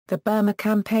The Burma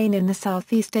Campaign in the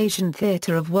Southeast Asian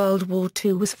theatre of World War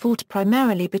II was fought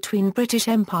primarily between British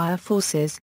Empire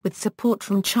forces, with support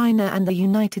from China and the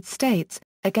United States,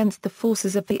 against the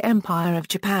forces of the Empire of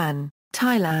Japan,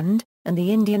 Thailand, and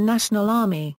the Indian National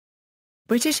Army.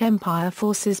 British Empire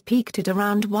forces peaked at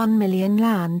around 1 million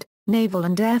land, naval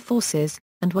and air forces,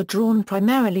 and were drawn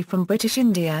primarily from British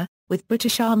India, with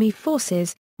British Army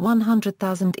forces,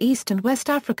 100,000 East and West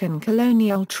African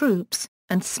colonial troops,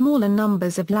 and smaller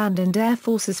numbers of land and air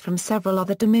forces from several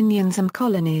other dominions and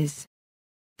colonies.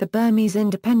 The Burmese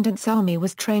Independence Army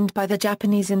was trained by the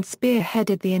Japanese and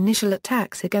spearheaded the initial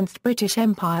attacks against British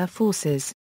Empire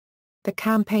forces. The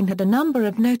campaign had a number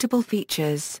of notable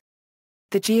features.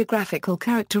 The geographical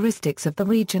characteristics of the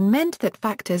region meant that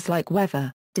factors like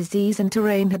weather, disease and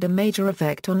terrain had a major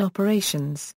effect on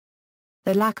operations.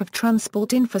 The lack of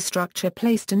transport infrastructure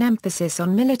placed an emphasis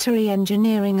on military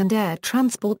engineering and air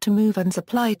transport to move and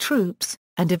supply troops,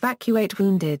 and evacuate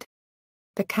wounded.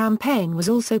 The campaign was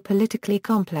also politically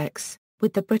complex,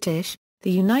 with the British,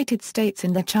 the United States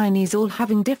and the Chinese all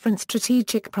having different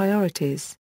strategic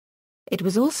priorities. It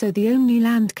was also the only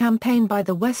land campaign by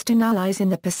the Western Allies in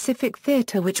the Pacific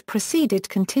Theater which proceeded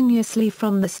continuously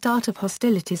from the start of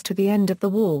hostilities to the end of the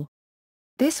war.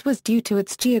 This was due to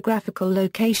its geographical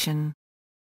location.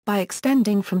 By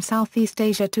extending from Southeast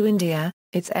Asia to India,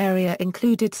 its area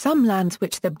included some lands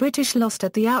which the British lost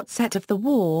at the outset of the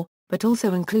war, but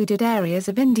also included areas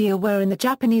of India wherein the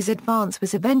Japanese advance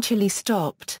was eventually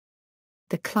stopped.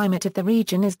 The climate of the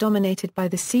region is dominated by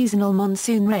the seasonal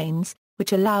monsoon rains,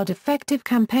 which allowed effective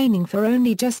campaigning for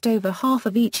only just over half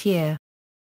of each year.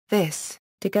 This,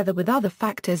 together with other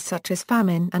factors such as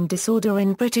famine and disorder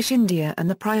in British India and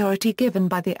the priority given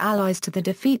by the Allies to the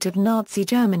defeat of Nazi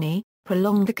Germany,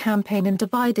 prolonged the campaign and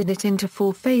divided it into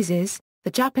 4 phases: the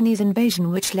Japanese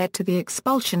invasion which led to the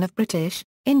expulsion of British,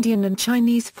 Indian and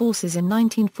Chinese forces in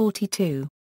 1942.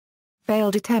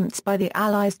 Failed attempts by the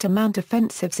Allies to mount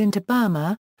offensives into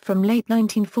Burma, from late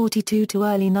 1942 to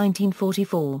early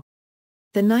 1944.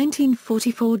 The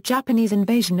 1944 Japanese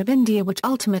invasion of India which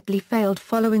ultimately failed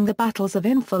following the battles of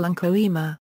Imphal and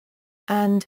Kohima.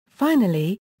 And,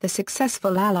 finally, the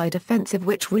successful Allied offensive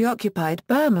which reoccupied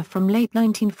Burma from late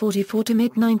 1944 to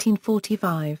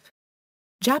mid-1945.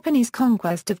 Japanese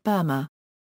conquest of Burma.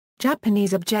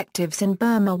 Japanese objectives in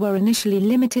Burma were initially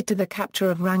limited to the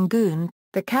capture of Rangoon,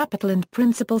 the capital and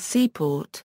principal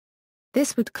seaport.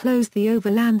 This would close the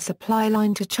overland supply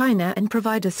line to China and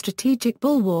provide a strategic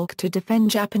bulwark to defend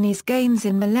Japanese gains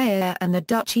in Malaya and the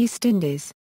Dutch East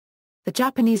Indies. The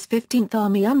Japanese 15th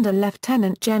Army under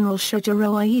Lieutenant General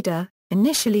Shojiro Iida,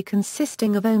 initially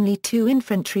consisting of only 2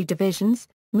 infantry divisions,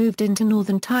 moved into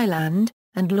northern Thailand,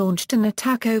 and launched an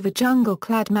attack over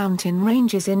jungle-clad mountain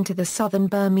ranges into the southern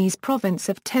Burmese province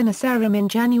of Tenasserim in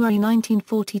January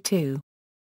 1942.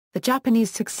 The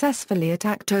Japanese successfully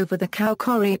attacked over the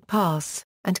Kaukoriak Pass,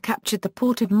 and captured the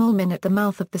port of Mulmin at the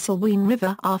mouth of the Salween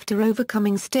River after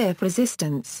overcoming stiff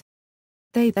resistance.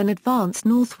 They then advanced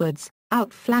northwards,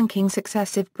 outflanking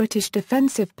successive British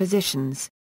defensive positions.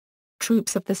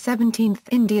 Troops of the 17th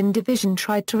Indian Division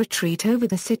tried to retreat over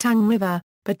the Sitang River,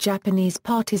 but Japanese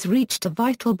parties reached a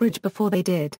vital bridge before they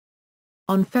did.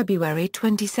 On February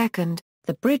 22,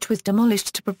 the bridge was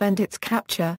demolished to prevent its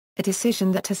capture, a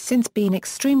decision that has since been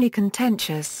extremely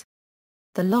contentious.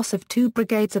 The loss of 2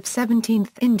 brigades of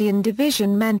 17th Indian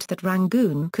Division meant that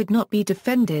Rangoon could not be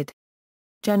defended.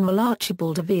 General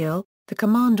Archibald Avile, the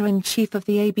commander-in-chief of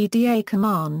the ABDA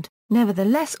Command,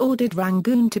 nevertheless ordered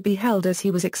Rangoon to be held as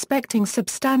he was expecting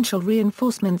substantial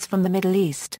reinforcements from the Middle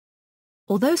East.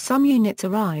 Although some units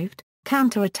arrived,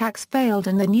 counter-attacks failed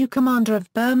and the new commander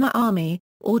of Burma Army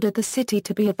ordered the city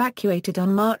to be evacuated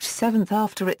on March 7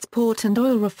 after its port and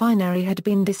oil refinery had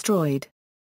been destroyed.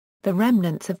 The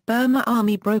remnants of Burma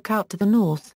Army broke out to the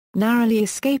north, narrowly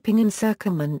escaping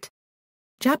encirclement.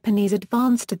 Japanese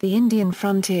advanced to the Indian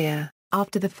frontier.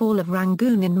 After the fall of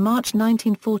Rangoon in March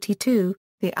 1942,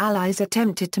 the Allies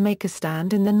attempted to make a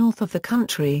stand in the north of the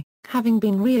country, having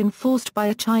been reinforced by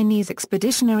a Chinese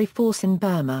expeditionary force in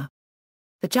Burma.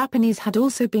 The Japanese had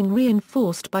also been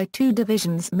reinforced by 2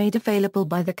 divisions made available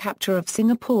by the capture of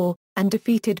Singapore, and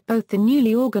defeated both the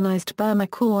newly organized Burma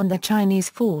Corps and the Chinese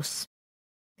force.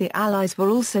 The Allies were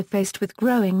also faced with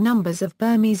growing numbers of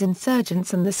Burmese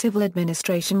insurgents and the civil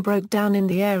administration broke down in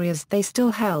the areas they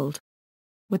still held.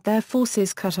 With their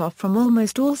forces cut off from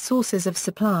almost all sources of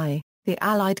supply, the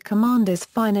Allied commanders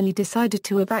finally decided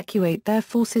to evacuate their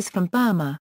forces from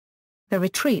Burma. The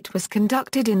retreat was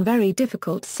conducted in very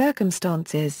difficult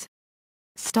circumstances.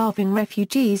 Starving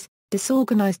refugees,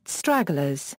 disorganized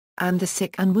stragglers, and the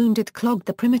sick and wounded clogged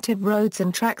the primitive roads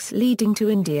and tracks leading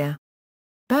to India.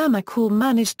 Burma Corps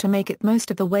managed to make it most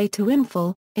of the way to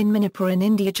Imphal, in Manipur in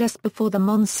India just before the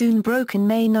monsoon broke in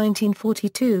May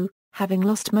 1942, having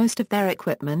lost most of their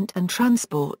equipment and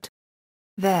transport.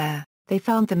 There, they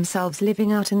found themselves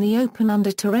living out in the open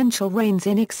under torrential rains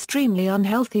in extremely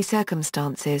unhealthy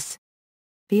circumstances.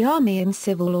 The army and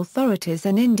civil authorities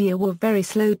in India were very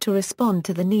slow to respond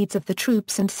to the needs of the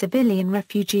troops and civilian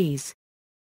refugees.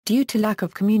 Due to lack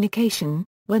of communication,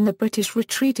 when the British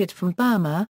retreated from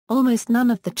Burma, almost none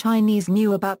of the Chinese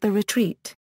knew about the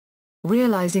retreat.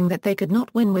 Realizing that they could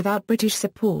not win without British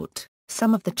support,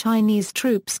 some of the Chinese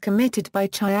troops committed by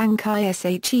Chiang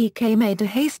Kai-shek made a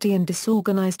hasty and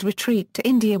disorganized retreat to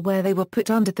India where they were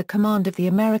put under the command of the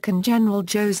American General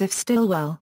Joseph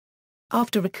Stilwell.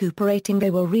 After recuperating they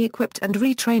were re-equipped and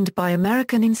retrained by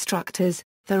American instructors.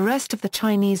 The rest of the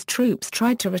Chinese troops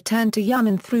tried to return to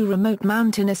Yunnan through remote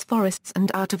mountainous forests and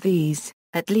out of these,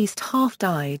 at least half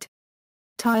died.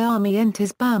 Thai Army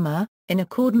enters Burma, in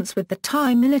accordance with the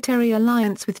Thai military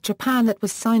alliance with Japan that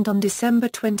was signed on December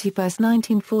 21,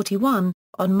 1941,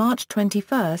 on March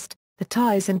 21, the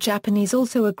Thais and Japanese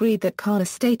also agreed that Kayah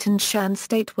State and Shan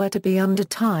State were to be under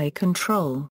Thai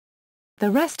control.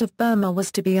 The rest of Burma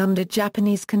was to be under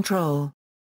Japanese control.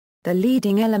 The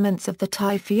leading elements of the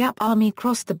Thai Phiap Army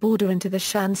crossed the border into the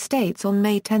Shan States on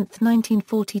May 10,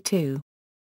 1942.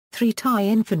 3 Thai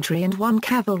infantry and 1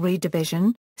 cavalry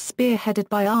division, spearheaded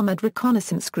by armored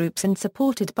reconnaissance groups and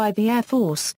supported by the Air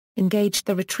Force, engaged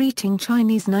the retreating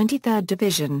Chinese 93rd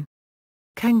Division.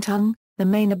 Kangtung, the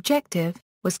main objective,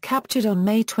 was captured on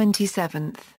May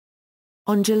 27.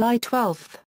 On July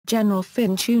 12, General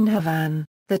Phin Chunhavan,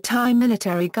 the Thai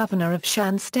military governor of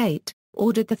Shan State,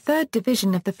 ordered the 3rd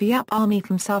Division of the Phiap Army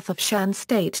from south of Shan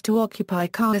State to occupy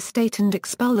Kayah State and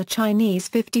expel the Chinese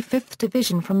 55th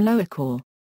Division from Lower Korps.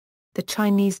 The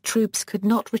Chinese troops could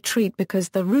not retreat because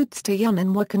the routes to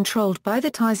Yunnan were controlled by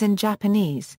the Thais and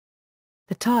Japanese.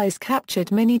 The Thais captured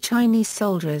many Chinese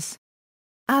soldiers.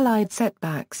 Allied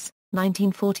setbacks,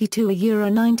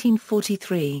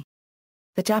 1942–1943.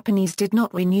 The Japanese did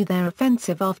not renew their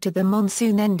offensive after the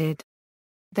monsoon ended.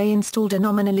 They installed a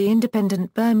nominally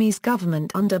independent Burmese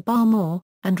government under Barmore,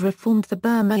 and reformed the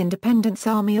Burma Independence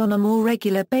Army on a more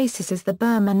regular basis as the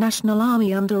Burma National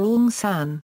Army under Aung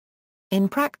San. In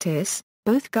practice,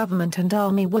 both government and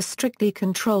army were strictly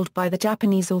controlled by the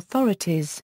Japanese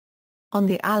authorities. On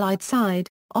the Allied side,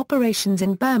 operations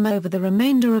in Burma over the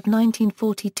remainder of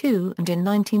 1942 and in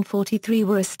 1943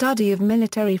 were a study of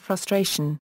military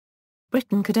frustration.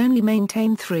 Britain could only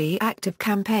maintain 3 active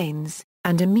campaigns,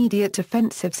 and immediate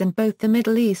offensives in both the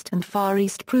Middle East and Far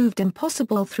East proved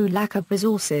impossible through lack of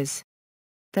resources.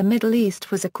 The Middle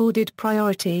East was accorded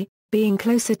priority, being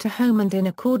closer to home and in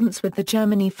accordance with the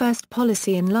Germany First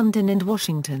policy in London and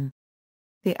Washington.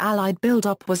 The Allied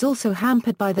build-up was also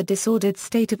hampered by the disordered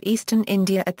state of eastern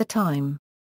India at the time.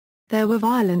 There were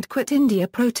violent Quit India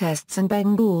protests in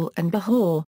Bengal and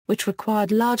Bihar, which required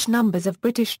large numbers of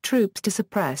British troops to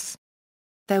suppress.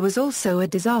 There was also a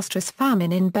disastrous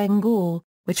famine in Bengal,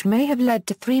 which may have led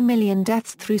to 3 million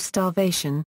deaths through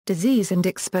starvation, disease and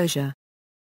exposure.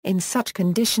 In such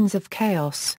conditions of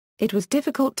chaos, it was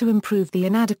difficult to improve the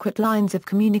inadequate lines of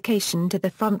communication to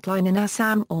the front line in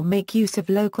Assam or make use of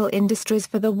local industries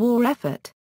for the war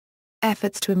effort.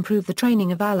 Efforts to improve the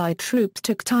training of Allied troops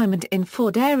took time, and in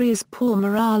Ford areas poor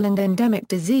morale and endemic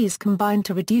disease combined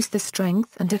to reduce the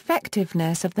strength and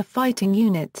effectiveness of the fighting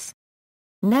units.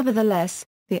 Nevertheless,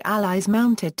 the Allies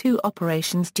mounted 2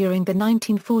 operations during the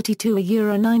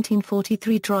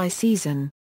 1942–1943 dry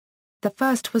season. The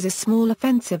first was a small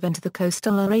offensive into the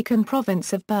coastal Arakan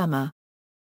province of Burma.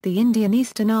 The Indian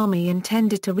Eastern Army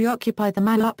intended to reoccupy the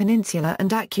Malap Peninsula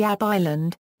and Akyab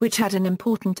Island, which had an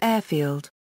important airfield.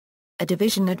 A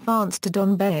division advanced to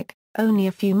Donbaik, only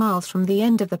a few miles from the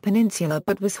end of the peninsula,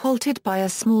 but was halted by a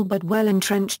small but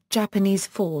well-entrenched Japanese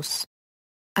force.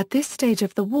 At this stage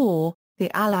of the war,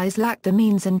 the Allies lacked the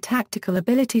means and tactical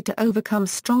ability to overcome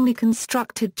strongly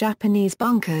constructed Japanese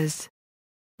bunkers.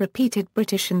 Repeated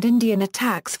British and Indian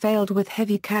attacks failed with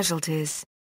heavy casualties.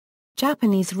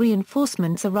 Japanese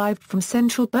reinforcements arrived from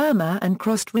central Burma and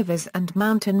crossed rivers and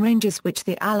mountain ranges which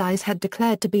the Allies had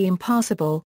declared to be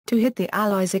impassable, to hit the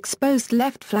Allies' exposed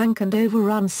left flank and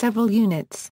overrun several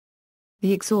units.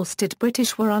 The exhausted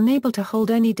British were unable to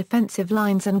hold any defensive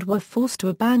lines and were forced to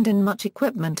abandon much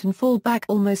equipment and fall back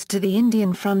almost to the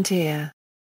Indian frontier.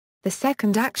 The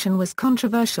second action was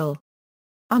controversial.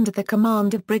 Under the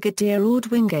command of Brigadier Ord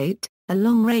Wingate, a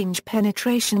long-range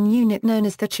penetration unit known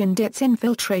as the Chindits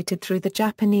infiltrated through the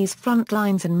Japanese front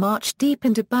lines and marched deep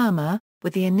into Burma,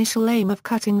 with the initial aim of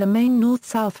cutting the main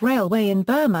north-south railway in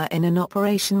Burma in an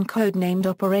operation codenamed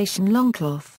Operation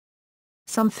Longcloth.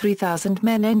 some 3,000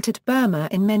 men entered Burma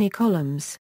in many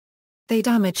columns. They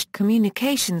damaged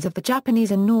communications of the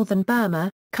Japanese in northern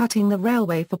Burma, cutting the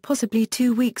railway for possibly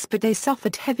 2 weeks, but they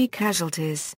suffered heavy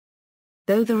casualties.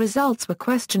 Though the results were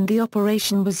questioned, the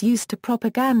operation was used to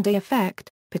propaganda effect,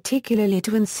 particularly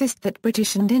to insist that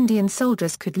British and Indian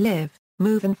soldiers could live,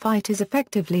 move and fight as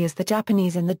effectively as the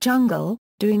Japanese in the jungle,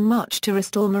 doing much to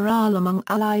restore morale among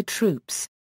Allied troops.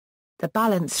 The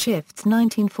balance shifts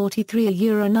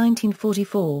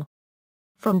 1943–1944.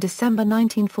 From December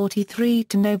 1943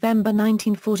 to November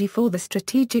 1944, the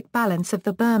strategic balance of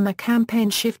the Burma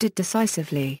Campaign shifted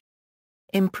decisively.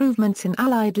 Improvements in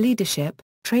Allied leadership,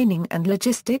 training and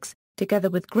logistics,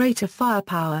 together with greater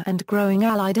firepower and growing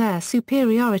Allied air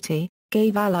superiority,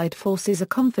 gave Allied forces a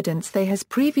confidence they has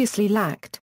previously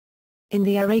lacked. In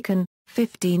the Arakan,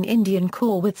 15 Indian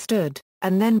Corps withstood,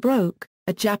 and then broke,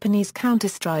 a Japanese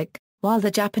counterstrike, while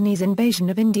the Japanese invasion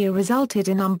of India resulted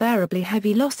in unbearably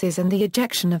heavy losses and the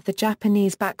ejection of the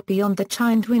Japanese back beyond the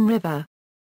Chindwin River.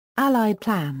 Allied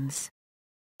plans.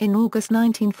 In August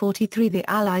 1943, the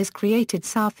Allies created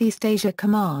Southeast Asia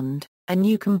Command, a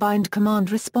new combined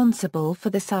command responsible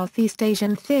for the Southeast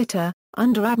Asian theatre,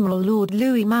 under Admiral Lord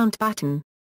Louis Mountbatten.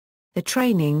 The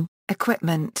training,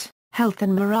 equipment, health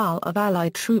and morale of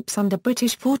Allied troops under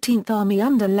British 14th Army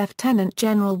under Lieutenant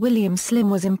General William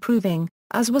Slim was improving,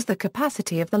 as was the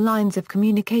capacity of the lines of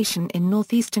communication in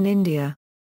northeastern India.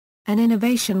 An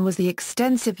innovation was the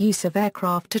extensive use of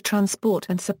aircraft to transport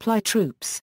and supply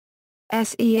troops.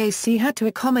 SEAC had to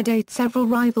accommodate several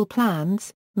rival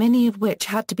plans, many of which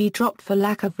had to be dropped for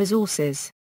lack of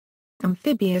resources.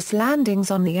 Amphibious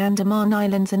landings on the Andaman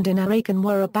Islands and in Arakan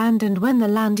were abandoned when the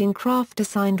landing craft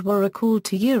assigned were recalled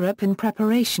to Europe in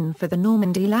preparation for the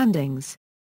Normandy landings.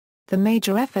 The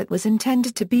major effort was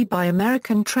intended to be by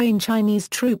American-trained Chinese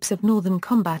troops of Northern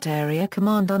Combat Area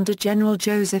Command under General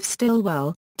Joseph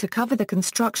Stilwell, to cover the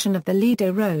construction of the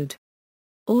Lido Road.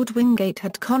 Ord Wingate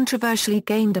had controversially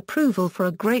gained approval for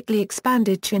a greatly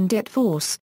expanded Chindit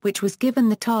force, which was given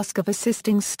the task of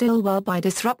assisting Stilwell by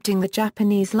disrupting the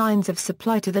Japanese lines of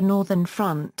supply to the northern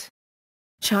front.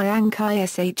 Chiang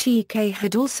Kai-shek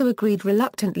had also agreed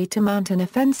reluctantly to mount an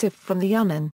offensive from the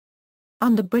Yunnan.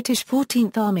 Under British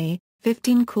 14th Army,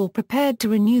 15 Corps prepared to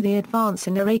renew the advance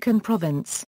in Arakan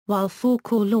Province, while 4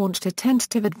 Corps launched a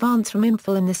tentative advance from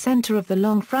Imphal in the center of the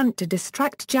Long Front to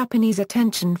distract Japanese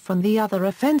attention from the other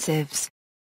offensives.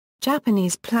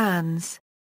 Japanese plans.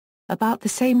 About the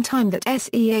same time that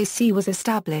SEAC was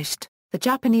established, the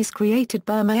Japanese created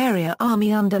Burma Area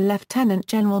Army under Lieutenant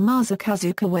General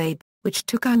Masakazu Kawabe, which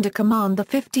took under command the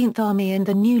 15th Army and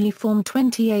the newly formed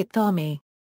 28th Army.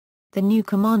 The new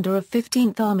commander of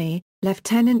 15th Army,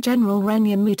 Lieutenant General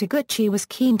Renya Mutaguchi, was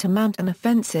keen to mount an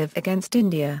offensive against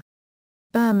India.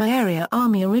 Burma Area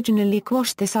Army originally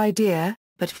quashed this idea,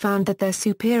 but found that their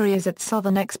superiors at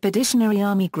Southern Expeditionary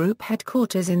Army Group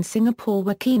headquarters in Singapore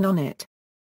were keen on it.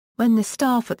 When the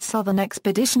staff at Southern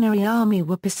Expeditionary Army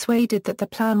were persuaded that the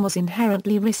plan was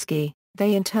inherently risky,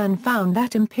 they in turn found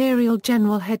that Imperial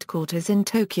General Headquarters in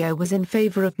Tokyo was in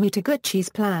favor of Mutaguchi's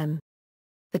plan.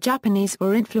 The Japanese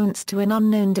were influenced to an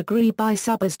unknown degree by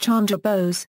Subhas Chandra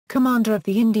Bose, commander of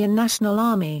the Indian National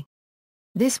Army.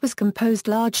 This was composed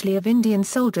largely of Indian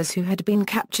soldiers who had been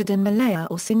captured in Malaya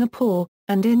or Singapore,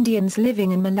 and Indians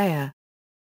living in Malaya.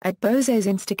 At Bose's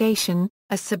instigation,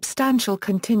 a substantial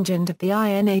contingent of the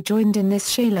INA joined in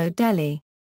this Shalo Delhi.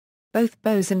 Both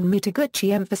Bose and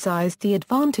Mutaguchi emphasized the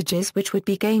advantages which would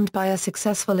be gained by a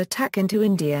successful attack into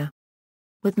India.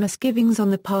 With misgivings on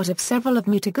the part of several of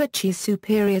Mutaguchi's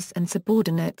superiors and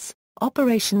subordinates,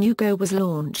 Operation Yugo was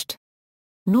launched.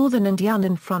 Northern and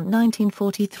Yunnan Front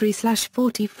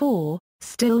 1943–44,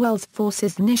 Stilwell's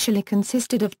forces initially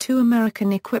consisted of 2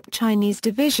 American-equipped Chinese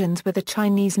divisions with a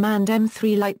Chinese-manned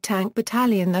M3 light tank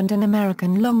battalion and an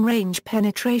American long-range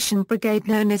penetration brigade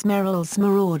known as Merrill's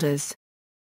Marauders.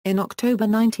 In October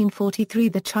 1943,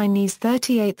 the Chinese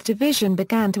 38th Division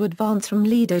began to advance from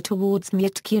Lido towards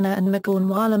Myatkuna and Magaon,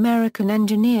 while American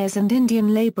engineers and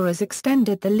Indian laborers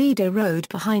extended the Lido Road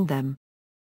behind them.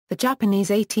 The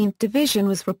Japanese 18th Division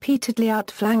was repeatedly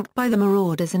outflanked by the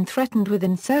Marauders and threatened with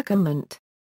encirclement.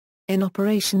 In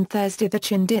Operation Thursday, the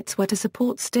Chindits were to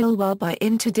support Stilwell by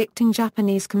interdicting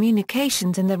Japanese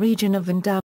communications in the region of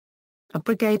Vanda. A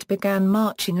brigade began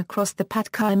marching across the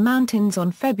Patkai Mountains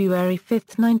on February 5,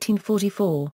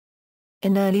 1944.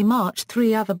 In early March,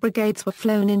 3 other brigades were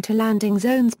flown into landing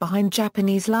zones behind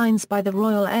Japanese lines by the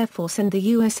Royal Air Force, and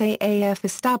the USAAF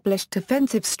established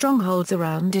offensive strongholds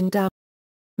around Indam.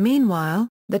 Meanwhile,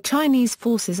 the Chinese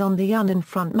forces on the Yunnan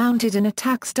front mounted an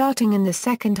attack starting in the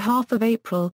second half of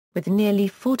April, with nearly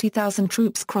 40,000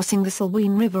 troops crossing the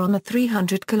Salween River on a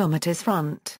 300 km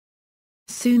front.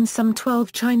 Soon some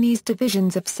 12 Chinese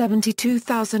divisions of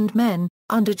 72,000 men,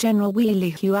 under General Wei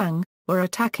Huang, were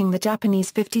attacking the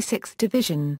Japanese 56th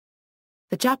Division.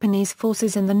 The Japanese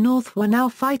forces in the north were now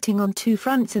fighting on two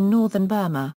fronts in northern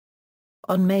Burma.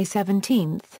 On May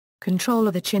 17, control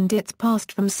of the Chindits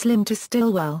passed from Slim to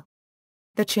Stilwell.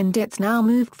 The Chindits now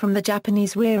moved from the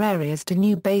Japanese rear areas to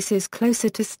new bases closer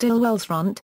to Stilwell's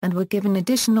front, and were given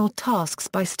additional tasks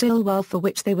by Stilwell for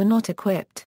which they were not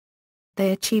equipped.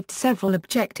 They achieved several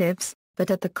objectives,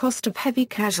 but at the cost of heavy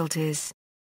casualties.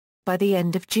 By the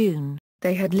end of June,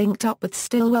 they had linked up with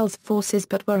Stilwell's forces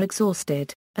but were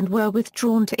exhausted, and were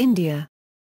withdrawn to India.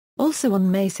 Also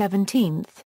on May 17,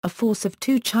 a force of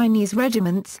two Chinese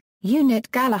regiments,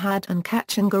 Unit Galahad and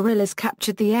Kachin guerrillas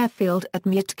captured the airfield at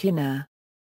Myitkyina.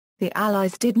 The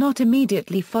Allies did not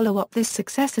immediately follow up this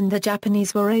success and the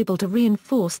Japanese were able to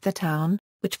reinforce the town,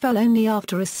 which fell only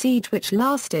after a siege which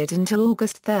lasted until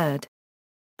August 3.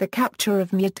 The capture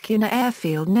of Myitkyina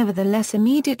airfield nevertheless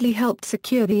immediately helped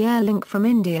secure the air link from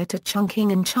India to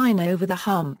Chongqing in China over the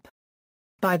hump.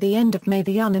 By the end of May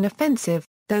the Yunnan offensive,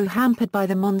 though hampered by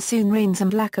the monsoon rains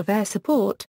and lack of air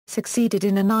support, succeeded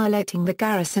in annihilating the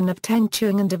garrison of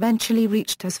Tengchung and eventually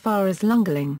reached as far as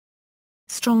Lungaling.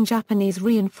 Strong Japanese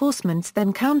reinforcements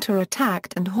then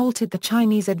counter-attacked and halted the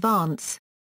Chinese advance.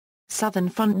 Southern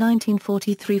Front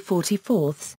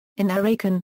 1943-44, in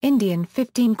Arakan, Indian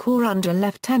 15 Corps under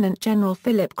Lieutenant General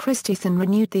Philip Christison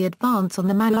renewed the advance on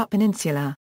the Malaya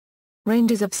Peninsula.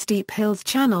 Ranges of steep hills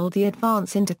channeled the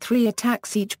advance into 3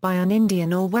 attacks each by an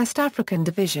Indian or West African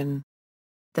division.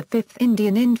 The 5th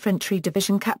Indian Infantry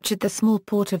Division captured the small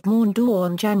port of Maundor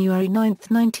on January 9,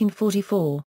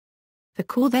 1944. The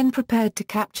Corps then prepared to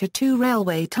capture 2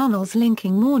 railway tunnels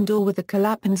linking Maundor with the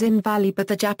Kalapanzin Valley but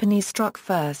the Japanese struck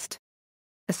first.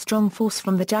 A strong force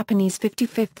from the Japanese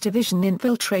 55th Division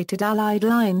infiltrated Allied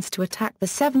lines to attack the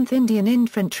 7th Indian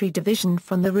Infantry Division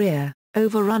from the rear,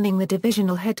 overrunning the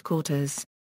divisional headquarters.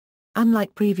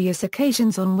 Unlike previous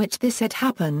occasions on which this had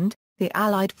happened, the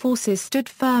Allied forces stood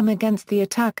firm against the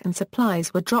attack and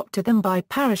supplies were dropped to them by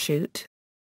parachute.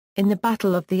 In the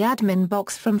Battle of the Admin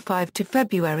Box from 5 to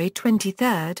February 23,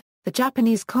 the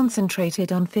Japanese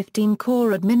concentrated on 15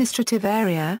 Corps administrative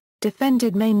area,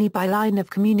 defended mainly by line of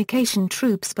communication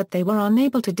troops but they were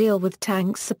unable to deal with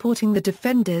tanks supporting the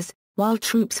defenders, while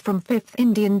troops from 5th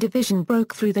Indian Division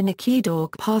broke through the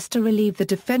Nikidorg Pass to relieve the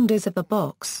defenders of the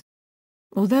box.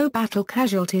 Although battle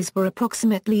casualties were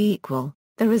approximately equal,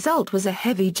 the result was a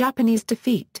heavy Japanese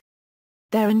defeat.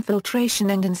 Their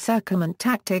infiltration and encirclement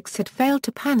tactics had failed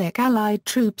to panic Allied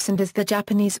troops and as the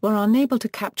Japanese were unable to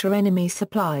capture enemy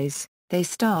supplies, they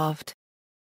starved.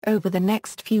 Over the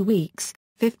next few weeks,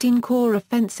 15 Corps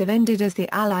offensive ended as the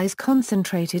Allies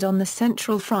concentrated on the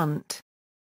Central Front.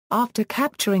 After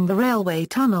capturing the railway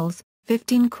tunnels,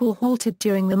 15 Corps halted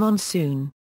during the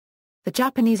monsoon. The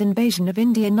Japanese invasion of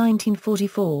India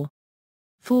 1944.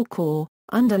 4 Corps,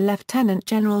 under Lieutenant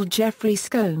General Geoffrey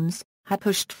Scones, had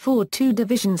pushed forward 2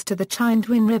 divisions to the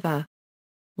Chindwin River.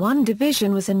 1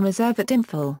 division was in reserve at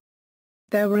Imphal.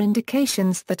 There were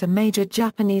indications that a major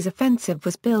Japanese offensive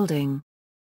was building.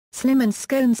 Slim and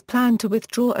Scones planned to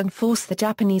withdraw and force the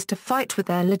Japanese to fight with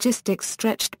their logistics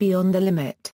stretched beyond the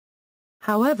limit.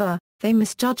 However, they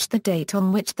misjudged the date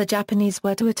on which the Japanese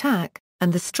were to attack,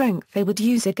 and the strength they would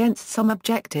use against some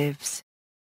objectives.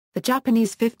 The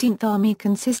Japanese 15th Army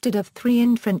consisted of 3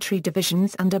 infantry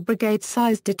divisions and a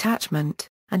brigade-sized detachment,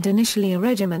 and initially a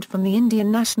regiment from the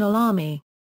Indian National Army.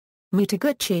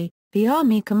 Mutaguchi, the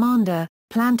army commander,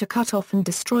 planned to cut off and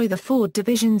destroy the 4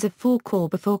 divisions of 4 Corps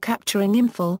before capturing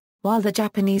Imphal, while the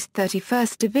Japanese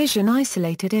 31st Division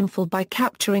isolated Imphal by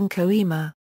capturing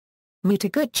Kohima.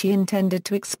 Mutaguchi intended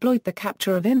to exploit the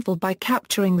capture of Imphal by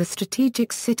capturing the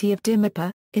strategic city of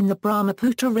Dimapur, in the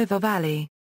Brahmaputra River Valley.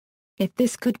 If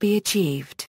this could be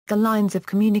achieved, the lines of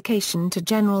communication to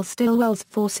General Stilwell's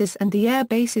forces and the air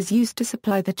bases used to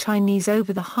supply the Chinese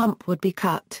over the hump would be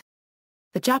cut.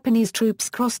 The Japanese troops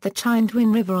crossed the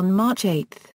Chindwin River on March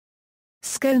 8.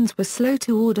 Scones was slow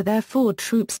to order their forward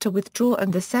troops to withdraw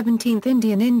and the 17th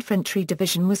Indian Infantry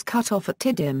Division was cut off at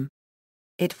Tidim.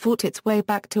 It fought its way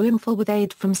back to Imphal with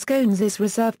aid from Scones's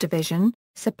reserve division,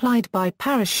 supplied by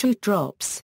parachute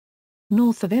drops.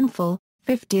 North of Imphal,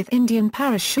 50th Indian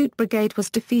Parachute Brigade was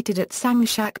defeated at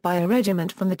Sangshak by a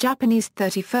regiment from the Japanese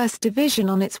 31st Division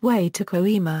on its way to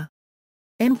Kohima.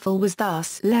 Imphal was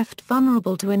thus left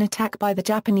vulnerable to an attack by the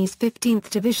Japanese 15th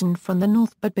Division from the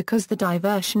north but because the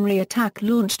diversionary attack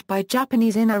launched by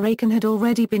Japanese in Arakan had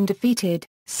already been defeated,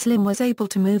 Slim was able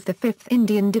to move the 5th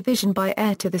Indian Division by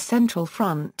air to the Central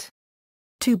Front.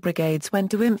 2 brigades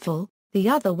went to Imphal, the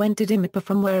other went to Dimapur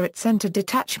from where it sent a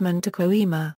detachment to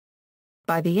Kohima.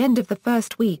 By the end of the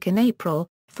first week in April,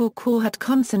 4 corps had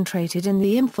concentrated in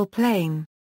the Imphal plain.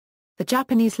 The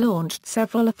Japanese launched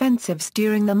several offensives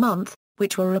during the month,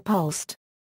 which were repulsed.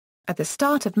 At the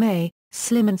start of May,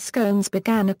 Slim and Scones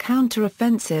began a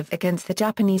counter-offensive against the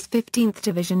Japanese 15th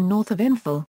Division north of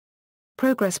Imphal.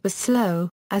 Progress was slow,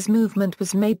 as movement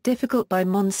was made difficult by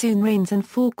monsoon rains and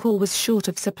 4 corps was short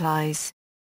of supplies.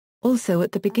 Also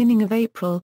at the beginning of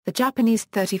April, the Japanese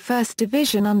 31st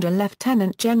Division under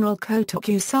Lieutenant General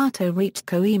Kotoku Sato reached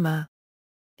Kohima.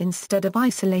 Instead of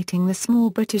isolating the small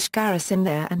British garrison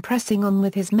there and pressing on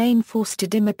with his main force to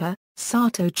Dimapur,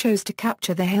 Sato chose to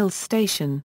capture the hills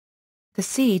station. The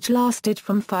siege lasted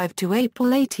from 5 to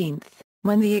April 18,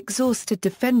 when the exhausted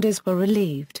defenders were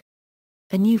relieved.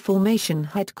 A new formation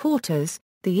headquarters,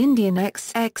 the Indian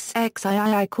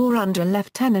XXXII Corps under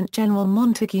Lieutenant General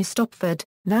Montague Stopford,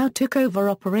 now took over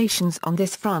operations on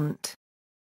this front.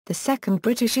 The 2nd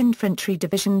British Infantry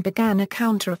Division began a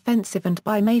counter-offensive and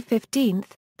by May 15,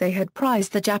 they had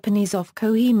prized the Japanese off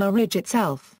Kohima Ridge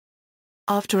itself.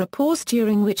 After a pause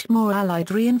during which more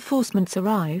Allied reinforcements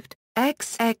arrived,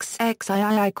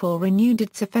 XXXII Corps renewed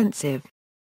its offensive.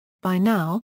 By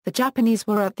now, the Japanese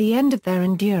were at the end of their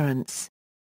endurance.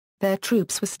 Their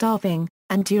troops were starving,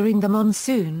 and during the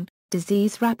monsoon,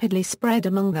 disease rapidly spread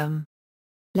among them.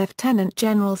 Lieutenant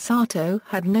General Sato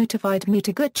had notified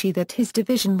Mutaguchi that his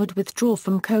division would withdraw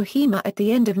from Kohima at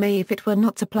the end of May if it were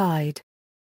not supplied.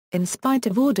 In spite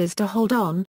of orders to hold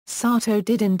on, Sato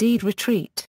did indeed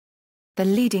retreat. The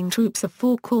leading troops of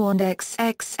 4 Corps and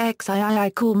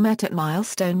XXXII Corps met at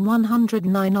milestone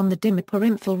 109 on the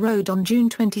Dimapur-Imphal road on June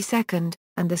 22,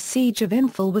 and the siege of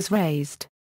Imphal was raised.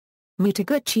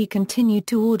 Mutaguchi continued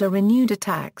to order renewed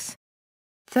attacks.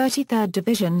 33rd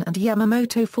Division and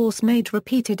Yamamoto Force made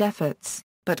repeated efforts,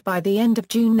 but by the end of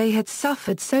June they had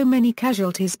suffered so many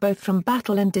casualties both from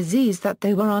battle and disease that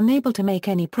they were unable to make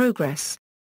any progress.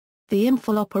 The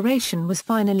Imphal operation was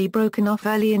finally broken off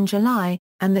early in July,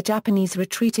 and the Japanese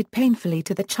retreated painfully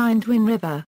to the Chindwin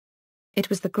River. It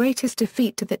was the greatest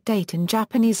defeat to that date in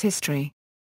Japanese history.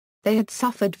 They had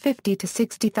suffered 50 to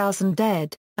 60,000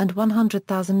 dead, and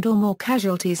 100,000 or more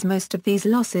casualties. Most of these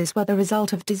losses were the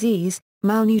result of disease,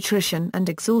 malnutrition and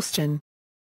exhaustion.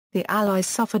 The Allies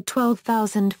suffered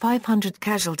 12,500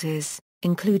 casualties,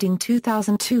 including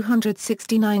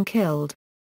 2,269 killed.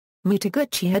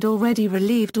 Mutaguchi had already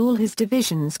relieved all his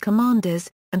division's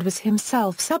commanders, and was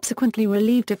himself subsequently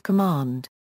relieved of command.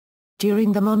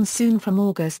 During the monsoon from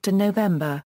August to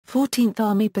November, 14th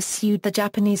Army pursued the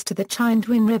Japanese to the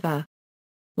Chindwin River.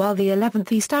 While the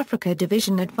 11th East Africa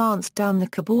Division advanced down the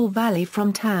Kabul Valley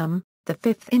from Tam, the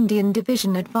 5th Indian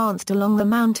Division advanced along the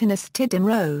mountainous Tiddim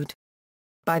Road.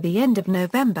 By the end of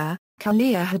November,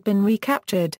 Kalia had been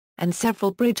recaptured, and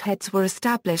several bridgeheads were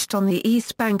established on the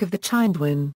east bank of the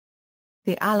Chindwin.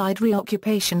 The Allied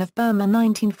reoccupation of Burma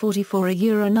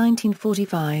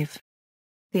 1944–1945.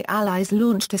 The Allies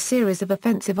launched a series of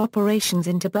offensive operations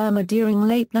into Burma during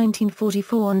late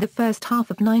 1944 and the first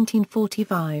half of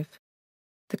 1945.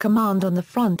 The command on the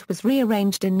front was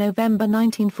rearranged in November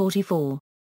 1944.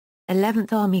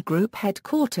 11th Army Group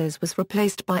Headquarters was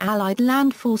replaced by Allied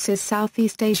Land Forces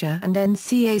Southeast Asia and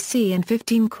NCAC, and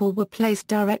 15 Corps were placed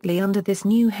directly under this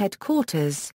new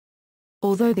headquarters.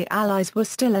 Although the Allies were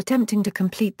still attempting to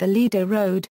complete the Lido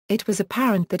Road, it was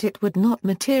apparent that it would not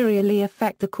materially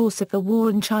affect the course of the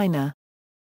war in China.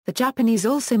 The Japanese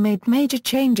also made major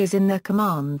changes in their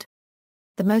command.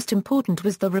 The most important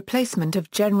was the replacement of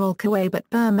General Kuwait at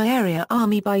Burma Area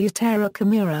Army by Yutaro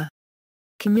Kimura.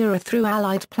 Kimura threw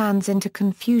Allied plans into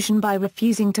confusion by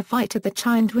refusing to fight at the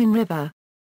Chindwin River.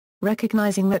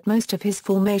 Recognizing that most of his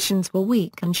formations were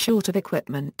weak and short of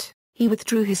equipment, he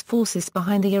withdrew his forces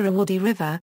behind the Irrawaddy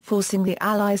River, forcing the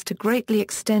Allies to greatly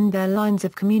extend their lines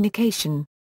of communication.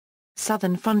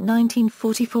 Southern Front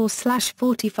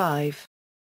 1944–45.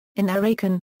 In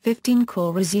Arakan, 15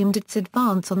 Corps resumed its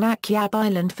advance on Akyab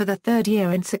Island for the third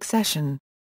year in succession.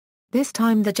 This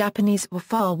time the Japanese were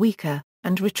far weaker,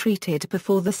 and retreated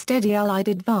before the steady Allied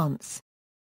advance.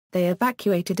 They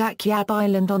evacuated Akyab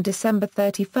Island on December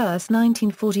 31,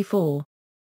 1944.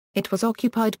 It was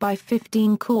occupied by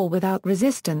 15 Corps without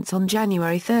resistance on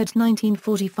January 3,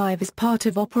 1945 as part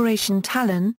of Operation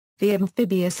Talon, the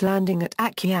amphibious landing at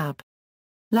Akyab.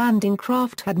 Landing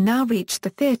craft had now reached the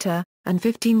theater, and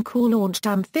 15 Corps launched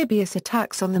amphibious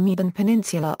attacks on the Mubin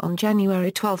Peninsula on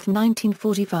January 12,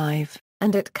 1945,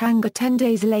 and at Kanga 10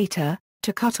 days later,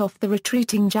 to cut off the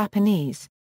retreating Japanese.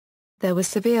 There was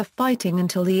severe fighting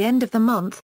until the end of the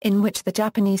month, in which the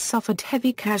Japanese suffered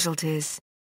heavy casualties.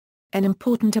 An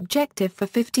important objective for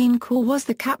 15 Corps was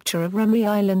the capture of Ramree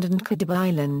Island and Kadiba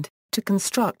Island, to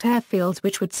construct airfields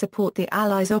which would support the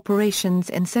Allies' operations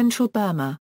in central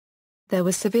Burma. There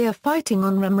was severe fighting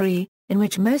on Ramree, in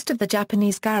which most of the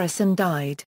Japanese garrison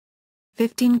died.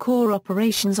 15 Corps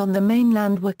operations on the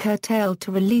mainland were curtailed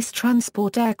to release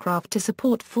transport aircraft to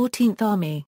support 14th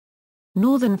Army.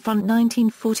 Northern Front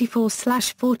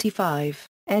 1944-45,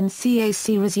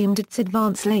 NCAC resumed its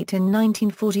advance late in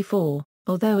 1944,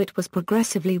 although it was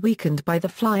progressively weakened by the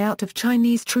flyout of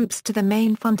Chinese troops to the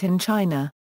main front in China.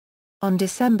 On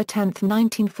December 10,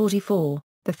 1944,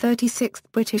 the 36th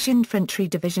British Infantry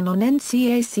Division on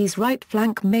NCAC's right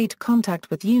flank made contact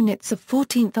with units of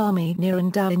 14th Army near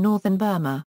Indau in northern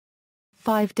Burma.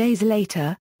 5 days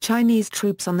later, Chinese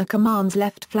troops on the command's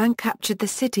left flank captured the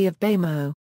city of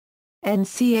Bamo.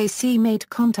 NCAC made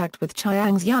contact with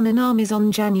Chiang's Yunnan armies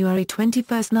on January 21,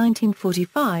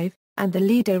 1945, and the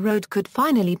Lido Road could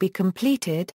finally be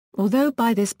completed, although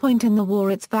by this point in the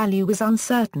war its value was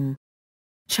uncertain.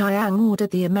 Chiang ordered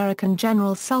the American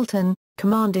General Sultan,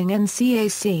 commanding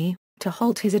NCAC, to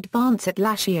halt his advance at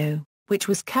Lashio, which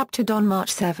was captured on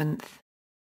March 7.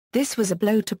 This was a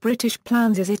blow to British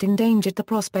plans as it endangered the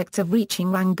prospects of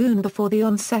reaching Rangoon before the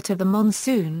onset of the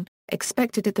monsoon,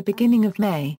 expected at the beginning of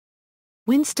May.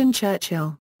 Winston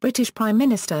Churchill, British Prime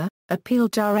Minister,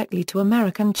 appealed directly to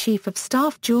American Chief of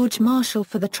Staff George Marshall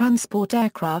for the transport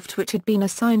aircraft which had been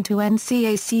assigned to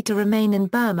NCAC to remain in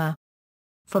Burma.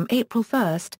 From April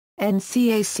 1,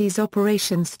 NCAC's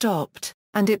operations stopped,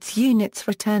 and its units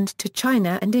returned to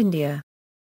China and India.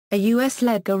 A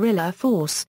U.S.-led guerrilla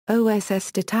force,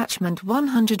 OSS Detachment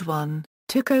 101,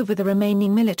 took over the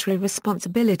remaining military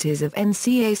responsibilities of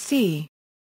NCAC.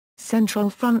 Central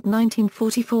Front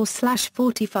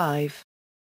 1944-45.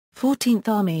 14th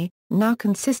Army, now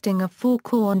consisting of 4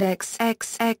 Corps and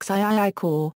XXXII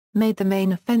Corps, made the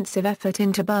main offensive effort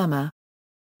into Burma.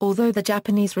 Although the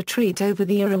Japanese retreat over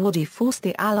the Irrawaddy forced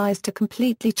the Allies to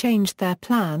completely change their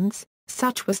plans,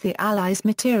 such was the Allies'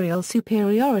 material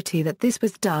superiority that this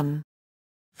was done.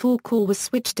 4 Corps was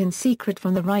switched in secret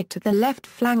from the right to the left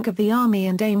flank of the army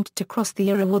and aimed to cross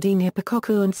the Irrawaddy near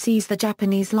Pikoku and seize the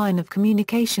Japanese line of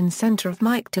communication center of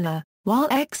Maiktala, while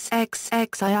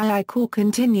XXXII Corps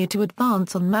continued to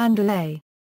advance on Mandalay.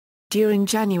 During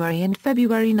January and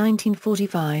February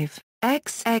 1945,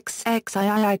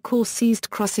 XXXII Corps seized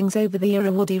crossings over the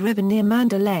Irrawaddy River near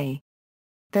Mandalay.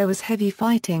 There was heavy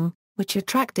fighting, which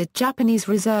attracted Japanese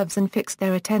reserves and fixed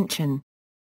their attention.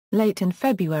 Late in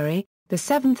February, the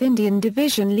 7th Indian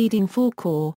Division leading 4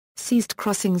 Corps, seized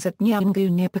crossings at Nyangu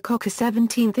near Pikoka.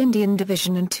 17th Indian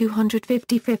Division and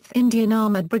 255th Indian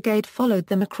Armored Brigade followed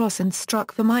them across and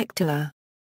struck for Maiktala.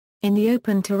 In the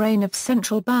open terrain of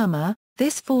central Burma,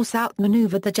 this force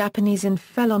outmaneuvered the Japanese and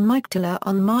fell on Maiktala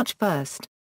on March 1.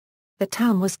 The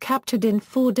town was captured in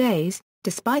 4 days,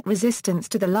 despite resistance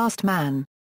to the last man.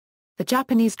 The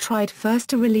Japanese tried first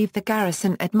to relieve the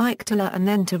garrison at Maiktala and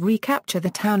then to recapture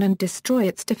the town and destroy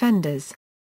its defenders.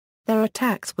 Their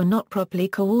attacks were not properly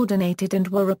coordinated and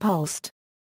were repulsed.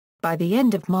 By the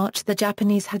end of March the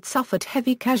Japanese had suffered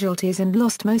heavy casualties and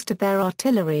lost most of their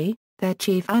artillery, their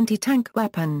chief anti-tank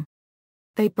weapon.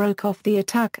 They broke off the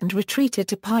attack and retreated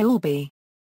to Pyobi.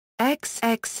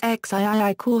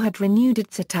 XXXII Corps had renewed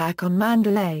its attack on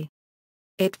Mandalay.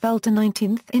 It fell to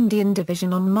 19th Indian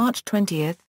Division on March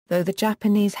 20, though the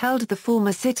Japanese held the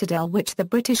former citadel which the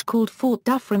British called Fort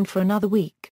Dufferin for another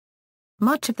week.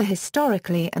 Much of the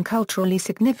historically and culturally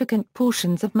significant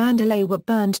portions of Mandalay were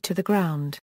burned to the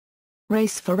ground.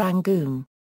 Race for Rangoon.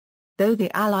 Though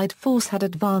the Allied force had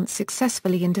advanced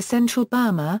successfully into central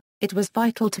Burma, it was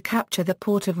vital to capture the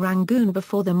port of Rangoon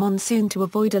before the monsoon to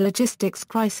avoid a logistics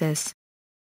crisis.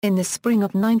 In the spring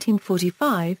of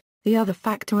 1945, the other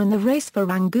factor in the race for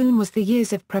Rangoon was the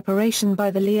years of preparation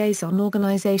by the liaison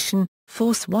organization,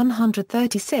 Force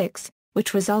 136,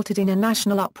 which resulted in a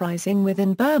national uprising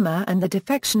within Burma and the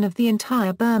defection of the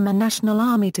entire Burma National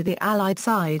Army to the Allied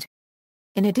side.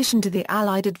 In addition to the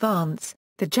Allied advance,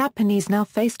 the Japanese now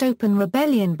faced open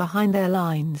rebellion behind their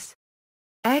lines.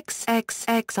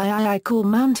 XXXII Corps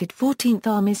mounted 14th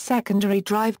Army's secondary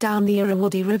drive down the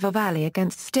Irrawaddy River Valley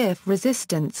against stiff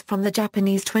resistance from the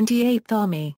Japanese 28th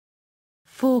Army.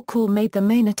 4 Corps made the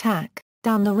main attack,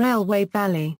 down the Railway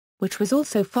Valley, which was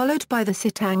also followed by the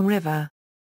Sitang River.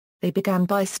 They began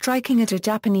by striking at a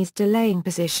Japanese delaying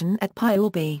position at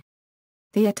Pyobi.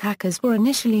 The attackers were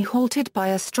initially halted by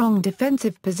a strong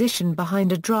defensive position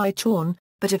behind a dry chawn,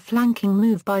 but a flanking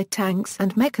move by tanks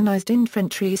and mechanized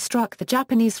infantry struck the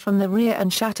Japanese from the rear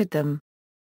and shattered them.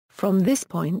 From this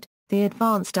point, the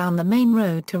advance down the main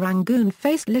road to Rangoon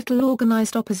faced little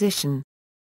organized opposition.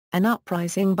 An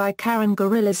uprising by Karen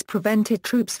guerrillas prevented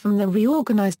troops from the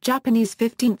reorganized Japanese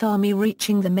 15th Army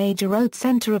reaching the major road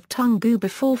center of Toungoo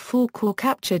before 4 Corps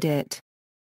captured it.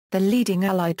 The leading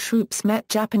Allied troops met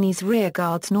Japanese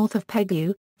rearguards north of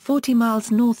Pegu, 40 miles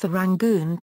north of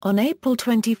Rangoon, on April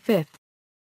 25.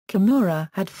 Kimura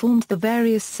had formed the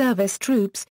various service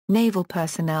troops, naval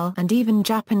personnel and even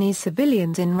Japanese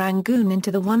civilians in Rangoon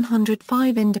into the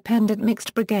 105 Independent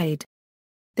Mixed Brigade.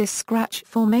 This scratch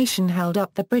formation held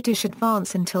up the British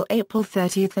advance until April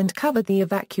 30 and covered the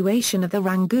evacuation of the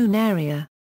Rangoon area.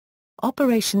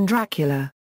 Operation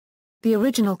Dracula. The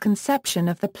original conception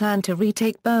of the plan to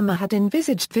retake Burma had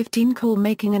envisaged 15 Corps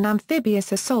making an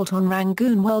amphibious assault on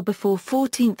Rangoon well before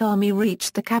 14th Army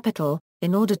reached the capital,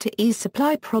 in order to ease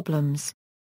supply problems.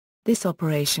 This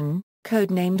operation,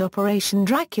 codenamed Operation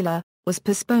Dracula, was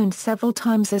postponed several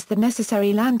times as the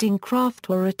necessary landing craft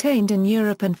were retained in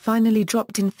Europe and finally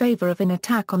dropped in favor of an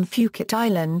attack on Phuket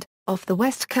Island, off the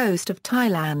west coast of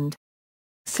Thailand.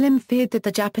 Slim feared that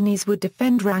the Japanese would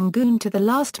defend Rangoon to the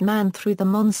last man through the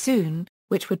monsoon,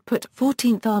 which would put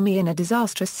 14th Army in a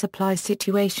disastrous supply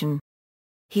situation.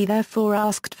 He therefore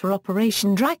asked for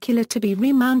Operation Dracula to be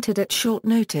remounted at short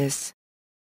notice.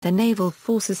 The naval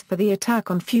forces for the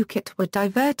attack on Phuket were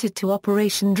diverted to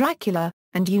Operation Dracula,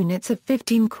 and units of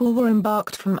 15 Corps were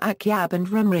embarked from Akyab and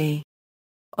Rumri.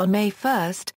 On May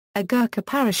 1, a Gurkha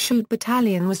parachute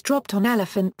battalion was dropped on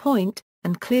Elephant Point,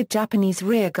 and cleared Japanese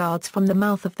rearguards from the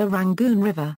mouth of the Rangoon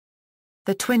River.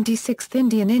 The 26th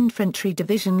Indian Infantry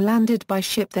Division landed by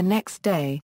ship the next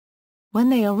day. When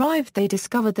they arrived they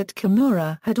discovered that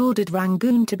Kimura had ordered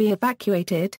Rangoon to be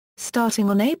evacuated, starting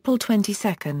on April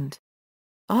 22.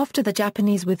 After the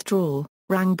Japanese withdrawal,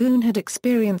 Rangoon had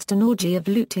experienced an orgy of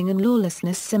looting and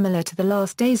lawlessness similar to the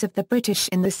last days of the British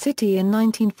in the city in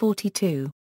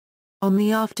 1942. On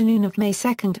the afternoon of May 2,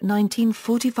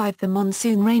 1945 the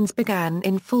monsoon rains began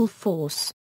in full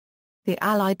force. The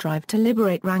Allied drive to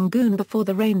liberate Rangoon before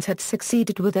the rains had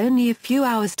succeeded with only a few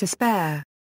hours to spare.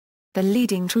 The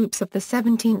leading troops of the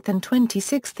 17th and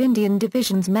 26th Indian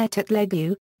Divisions met at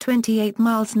Legu, 28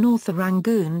 miles north of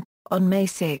Rangoon, on May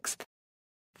 6.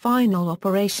 Final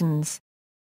operations.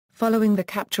 Following the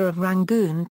capture of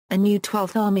Rangoon, a new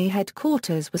 12th Army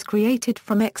headquarters was created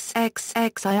from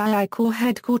XXXII Corps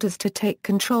headquarters to take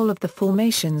control of the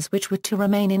formations which were to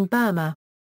remain in Burma.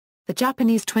 The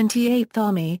Japanese 28th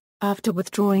Army, after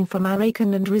withdrawing from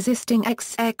Arakan and resisting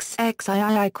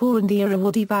XXXII Corps in the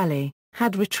Irrawaddy Valley,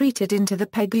 had retreated into the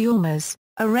Peguyumas,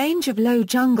 a range of low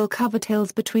jungle-covered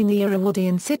hills between the Irrawaddy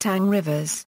and Sitang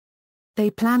rivers.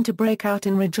 They planned to break out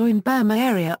and rejoin Burma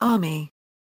Area Army.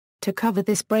 To cover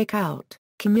this breakout,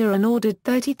 Kimura ordered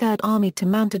 33rd Army to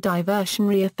mount a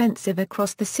diversionary offensive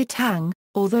across the Sitang,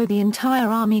 although the entire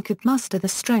army could muster the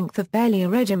strength of barely a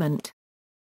regiment.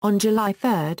 On July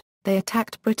 3, they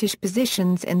attacked British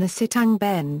positions in the Sitang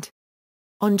Bend.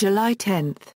 On July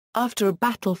 10, after a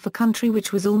battle for country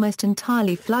which was almost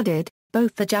entirely flooded,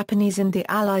 both the Japanese and the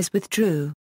Allies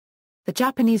withdrew. The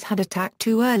Japanese had attacked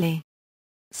too early.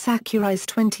 Sakurai's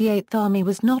 28th Army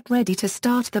was not ready to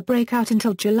start the breakout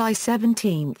until July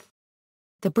 17.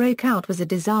 The breakout was a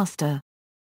disaster.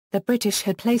 The British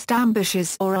had placed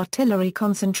ambushes or artillery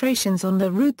concentrations on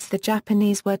the routes the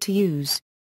Japanese were to use.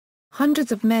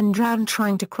 Hundreds of men drowned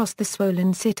trying to cross the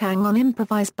swollen Sitang on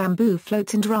improvised bamboo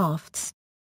floats and rafts.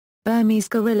 Burmese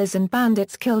guerrillas and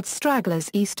bandits killed stragglers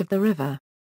east of the river.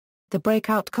 The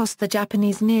breakout cost the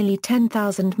Japanese nearly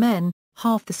 10,000 men,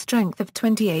 half the strength of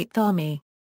 28th Army.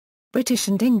 British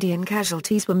and Indian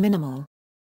casualties were minimal.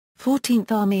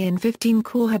 14th Army and 15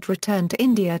 Corps had returned to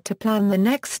India to plan the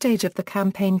next stage of the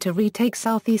campaign to retake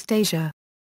Southeast Asia.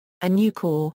 A new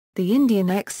corps, the Indian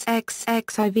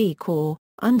XXXIV Corps,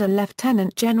 under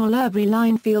Lieutenant General Irving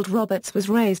Linefield Roberts was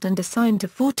raised and assigned to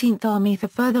 14th Army for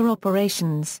further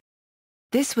operations.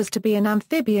 This was to be an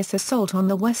amphibious assault on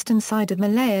the western side of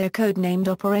Malaya codenamed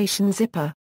Operation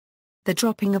Zipper. The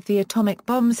dropping of the atomic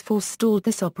bombs forestalled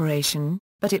this operation,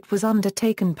 but it was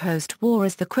undertaken post-war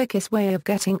as the quickest way of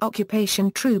getting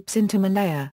occupation troops into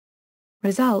Malaya.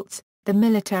 Results: the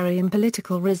military and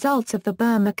political results of the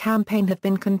Burma Campaign have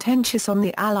been contentious on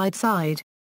the Allied side.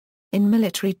 In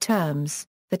military terms,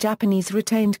 the Japanese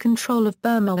retained control of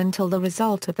Burma until the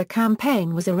result of the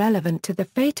campaign was irrelevant to the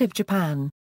fate of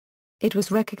Japan. It was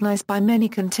recognized by many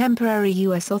contemporary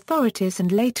U.S. authorities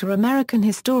and later American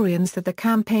historians that the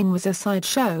campaign was a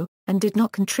sideshow, and did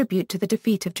not contribute to the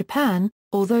defeat of Japan,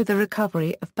 although the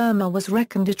recovery of Burma was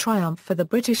reckoned a triumph for the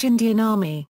British Indian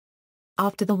Army.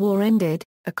 After the war ended,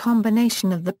 a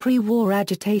combination of the pre-war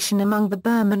agitation among the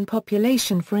Burman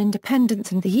population for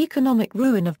independence and the economic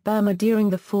ruin of Burma during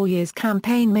the 4 years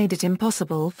campaign made it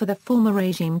impossible for the former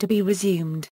regime to be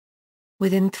resumed.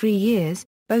 Within 3 years,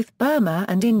 both Burma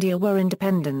and India were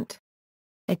independent.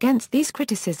 Against these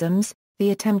criticisms,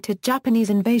 the attempted Japanese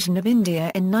invasion of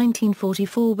India in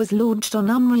 1944 was launched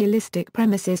on unrealistic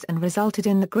premises and resulted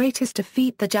in the greatest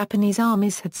defeat the Japanese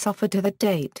armies had suffered to that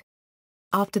date.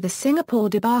 After the Singapore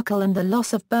debacle and the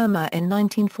loss of Burma in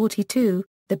 1942,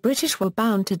 the British were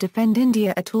bound to defend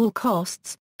India at all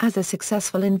costs, as a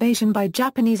successful invasion by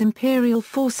Japanese imperial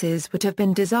forces would have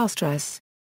been disastrous.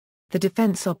 The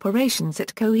defense operations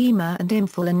at Kohima and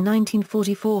Imphal in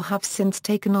 1944 have since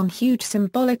taken on huge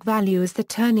symbolic value as the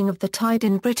turning of the tide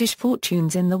in British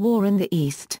fortunes in the war in the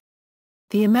East.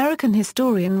 The American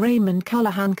historian Raymond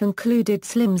Callahan concluded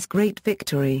Slim's great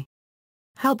victory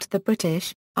helped the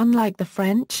British, unlike the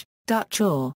French, Dutch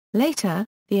or, later,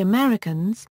 the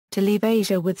Americans, to leave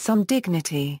Asia with some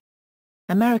dignity.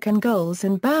 American goals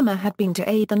in Burma had been to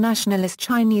aid the nationalist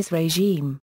Chinese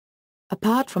regime.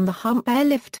 Apart from the Hump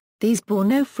airlift, these bore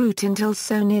no fruit until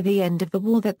so near the end of the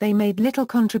war that they made little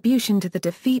contribution to the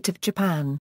defeat of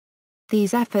Japan.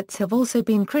 These efforts have also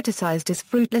been criticized as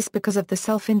fruitless because of the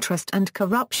self-interest and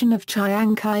corruption of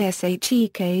Chiang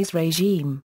Kai-shek's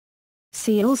regime.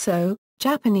 See also,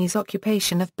 Japanese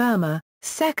occupation of Burma,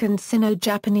 Second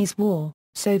Sino-Japanese War,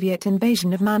 Soviet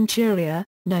invasion of Manchuria,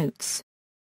 Notes.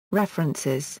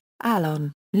 References,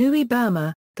 Allon, Louis.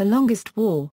 Burma, The Longest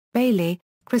War, Bailey,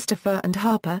 Christopher and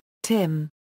Harper, Tim.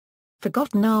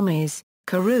 Forgotten Armies,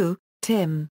 Carew,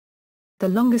 Tim. The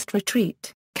Longest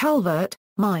Retreat, Calvert,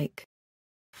 Mike.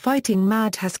 Fighting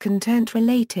Mad has content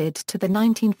related to the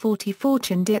 1944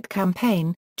 Chindiet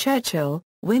Campaign, Churchill,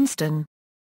 Winston.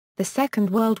 The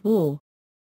Second World War.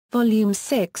 Volume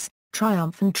 6,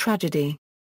 Triumph and Tragedy.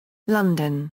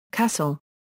 London, Castle.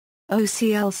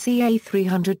 OCLCA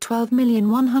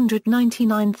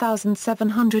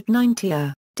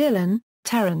 312,199,790. Dillon,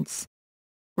 Terence.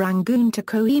 Rangoon to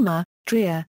Kohima,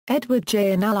 Dreer, Edward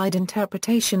J. An Allied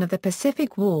Interpretation of the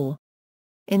Pacific War.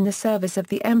 In the Service of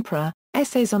the Emperor,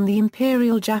 Essays on the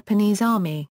Imperial Japanese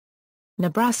Army.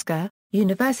 Nebraska,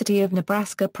 University of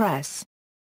Nebraska Press.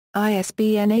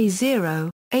 ISBN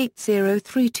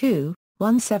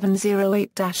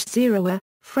A0-8032-1708-0.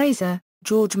 Fraser,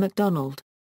 George MacDonald.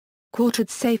 Quartered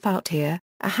Safe Out Here,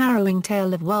 A Harrowing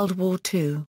Tale of World War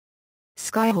II.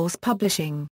 Skyhorse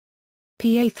Publishing.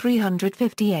 PA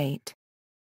 358.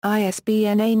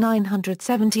 ISBN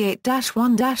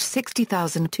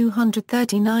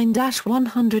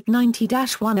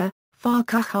A978-1-60239-190-1.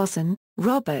 Farquharson,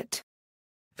 Robert.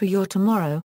 For Your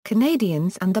Tomorrow,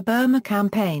 Canadians and the Burma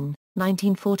Campaign,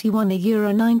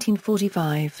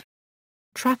 1941–1945.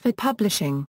 Trafford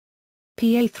Publishing.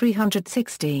 PA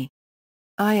 360.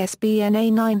 ISBN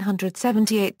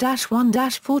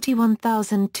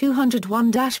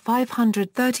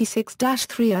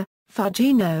A978-1-41201-536-3.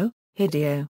 Fujino,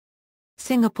 Hideo.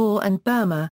 Singapore and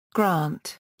Burma,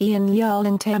 Grant, Ian Yarl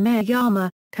and Tamer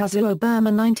Yama, Kazuo.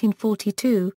 Burma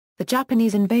 1942, The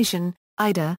Japanese Invasion,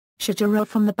 Ida, Shijiro.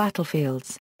 From the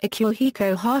Battlefields,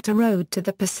 Akihiko Hata. Road to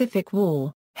the Pacific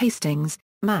War, Hastings,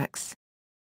 Max.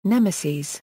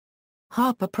 Nemesis.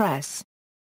 Harper Press.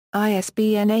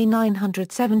 ISBN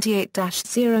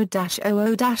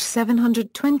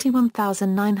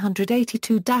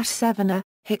A978-0-00-721982-7.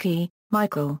 Hickey,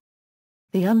 Michael.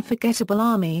 The Unforgettable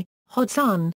Army,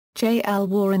 Hodson, J. L.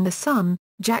 War in the Sun,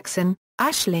 Jackson,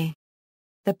 Ashley.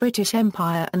 The British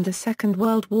Empire and the Second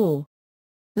World War.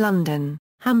 London,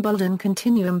 Hambledon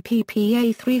Continuum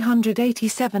ppA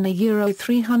 387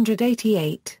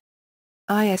 €388.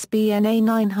 ISBN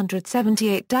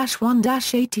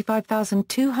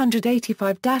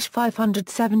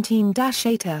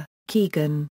A978-1-85285-517-8.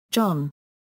 Keegan, John.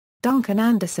 Duncan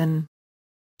Anderson.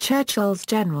 Churchill's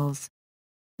Generals.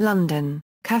 London,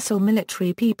 Castle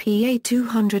Military ppA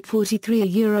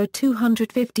 243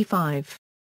 €255.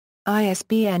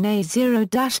 ISBN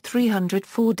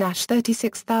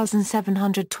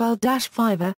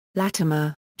A0-304-36712-5.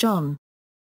 Latimer, John.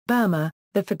 Burma,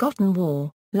 The Forgotten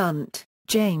War, Lunt,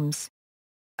 James.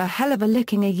 A Hell of a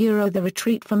Licking The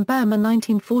Retreat from Burma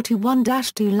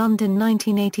 1941-2. London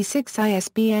 1986.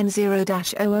 ISBN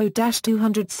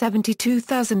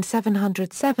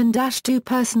 0-00-272707-2.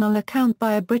 Personal account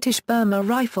by a British Burma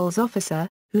Rifles officer,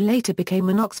 who later became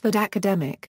an Oxford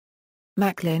academic.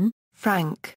 Macklin,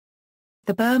 Frank.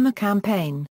 The Burma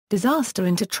Campaign, Disaster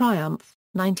into Triumph,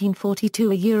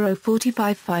 1942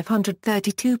 €45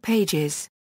 532 pages.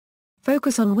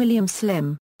 Focus on William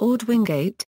Slim, Ord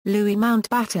Wingate, Louis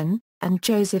Mountbatten, and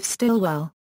Joseph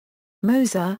Stilwell.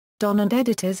 Moser, Don and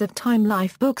editors of Time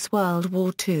Life Books World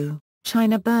War II,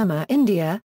 China Burma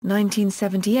India,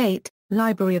 1978,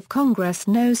 Library of Congress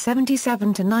No.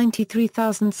 77 to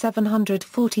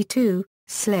 93742,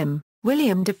 Slim,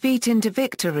 William Defeat into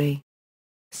Victory.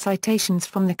 Citations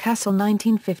from the Castle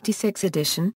 1956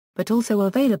 edition, but also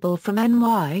available from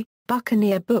N.Y.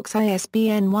 Buccaneer Books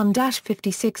ISBN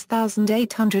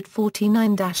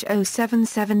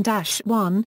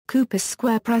 1-56649-077-1, Cooper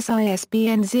Square Press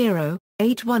ISBN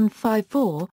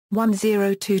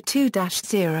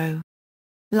 0-8154-1022-0.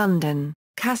 London,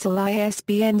 Castle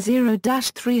ISBN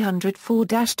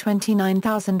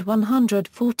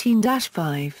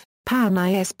 0-304-29114-5, Pan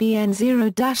ISBN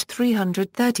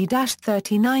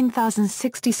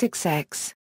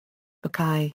 0-330-39066-X.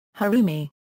 Bukai, Harumi.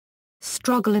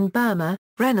 Struggle in Burma,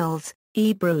 Reynolds,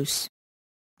 E. Bruce.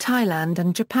 Thailand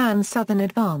and Japan Southern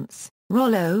Advance,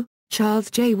 Rollo,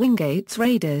 Charles J. Wingate's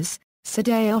Raiders,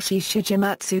 Sadayoshi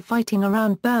Shigematsu Fighting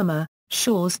Around Burma,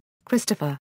 Shores,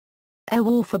 Christopher. Air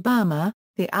War for Burma,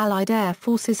 the Allied Air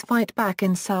Forces Fight Back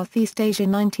in Southeast Asia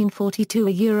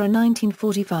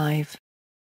 1942–1945.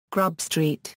 Grub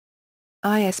Street.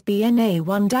 ISBN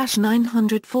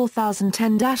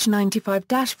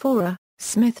A1-904010-95-4.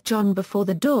 Smith John Before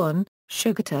the Dawn,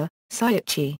 Sugata,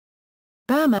 Saiichi.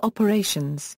 Burma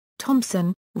Operations,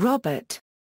 Thompson, Robert.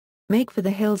 Make for the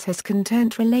Hills has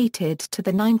content related to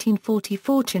the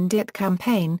 1944 Chindit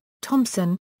Campaign,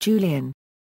 Thompson, Julian.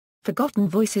 Forgotten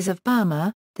Voices of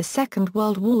Burma, The Second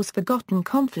World War's Forgotten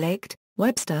Conflict,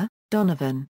 Webster,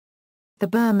 Donovan. The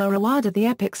Burma Rawada The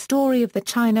Epic Story of the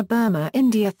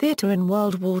China-Burma-India Theatre in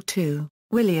World War II,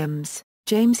 Williams.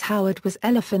 James Howard was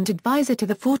Elephant Advisor to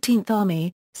the 14th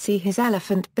Army, see his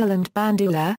Elephant Bill and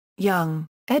Bandula, Young,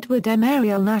 Edward M.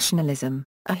 Aerial Nationalism,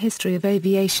 A History of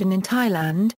Aviation in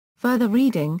Thailand, further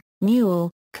reading, Newell,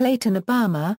 Clayton A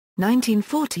Burma,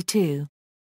 1942.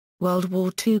 World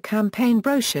War II Campaign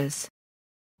Brochures.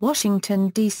 Washington,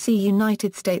 D.C.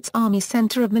 United States Army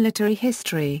Center of Military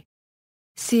History.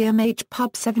 CMH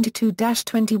Pub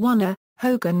 72-21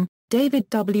 Hogan, David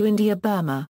W. India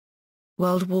Burma.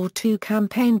 World War II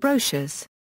Campaign Brochures.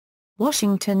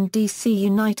 Washington, D.C.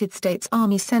 United States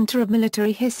Army Center of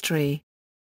Military History.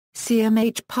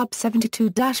 CMH Pub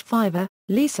 72-5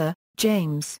 Lisa,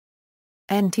 James.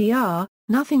 NTR,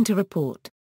 Nothing to Report.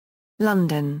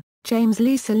 London, James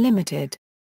Lisa Limited.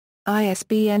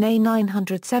 ISBN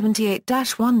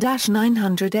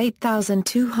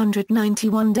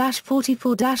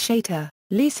A978-1-908291-44-8.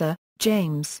 Lisa,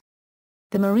 James.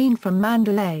 The Marine from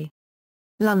Mandalay.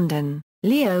 London,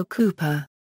 Leo Cooper.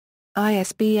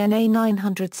 ISBN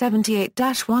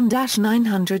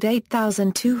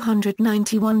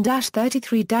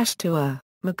A978-1-908291-33-2.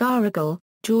 McGarrigle,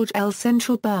 George L.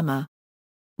 Central Burma.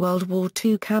 World War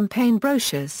II Campaign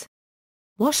Brochures.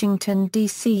 Washington,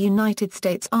 D.C. United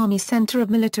States Army Center of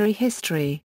Military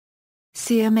History.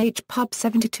 CMH Pub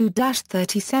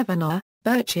 72-37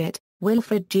 Burchett,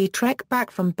 Wilfred G. Trek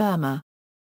Back from Burma.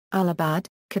 Allahabad,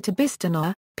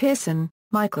 Kitabistana, Pearson,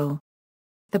 Michael.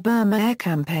 The Burma Air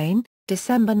Campaign,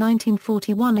 December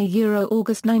 1941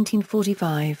 August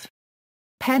 1945.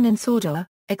 Pen and Sword.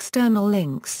 External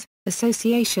links,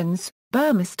 Associations,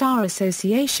 Burma Star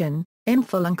Association,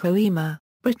 Imphal and Kohima,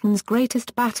 Britain's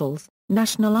Greatest Battles,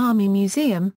 National Army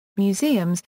Museum,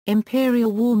 Museums,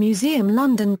 Imperial War Museum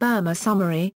London Burma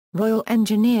Summary, Royal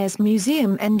Engineers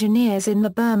Museum Engineers in the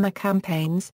Burma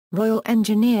Campaigns, Royal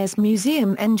Engineers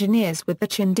Museum Engineers with the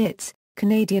Chindits,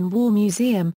 Canadian War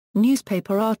Museum,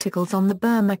 Newspaper articles on the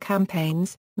Burma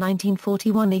Campaigns,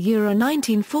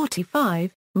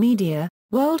 1941–1945, Media,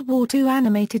 World War II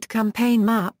Animated Campaign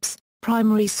Maps,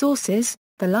 Primary Sources,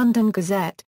 The London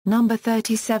Gazette, number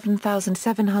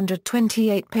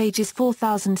 37728 pages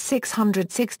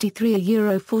 4663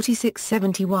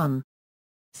 €4671.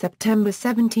 September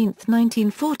 17,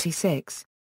 1946.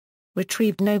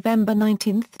 Retrieved November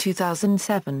 19,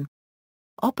 2007.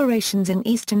 Operations in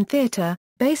Eastern Theatre,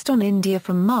 based on India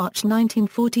from March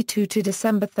 1942 to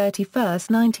December 31,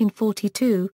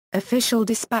 1942, official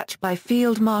dispatch by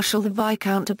Field Marshal the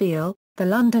Viscount de Ville, The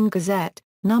London Gazette,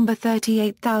 number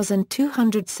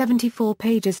 38274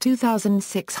 pages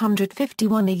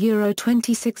 2651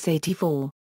 €2684.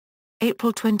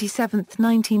 April 27,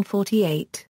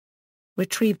 1948.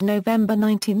 Retrieved November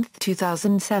 19,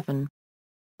 2007.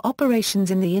 Operations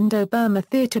in the Indo-Burma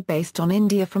Theatre based on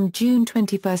India from June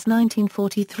 21,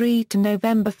 1943 to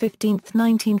November 15,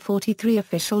 1943.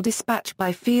 Official dispatch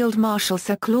by Field Marshal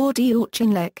Sir Claude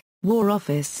Auchinleck, War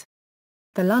Office.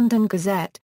 The London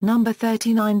Gazette, number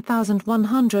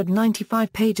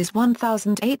 39195 pages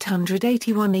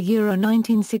 1881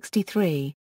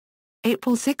 €1963.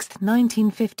 April 6,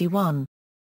 1951.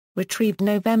 retrieved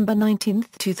November 19,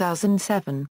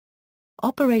 2007.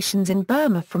 Operations in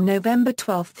Burma from November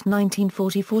 12,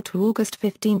 1944 to August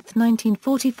 15,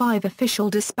 1945. Official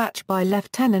dispatch by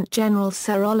Lieutenant General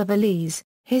Sir Oliver Lees.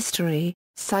 History: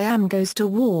 Siam goes to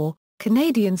war,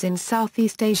 Canadians in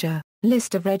Southeast Asia.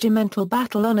 List of regimental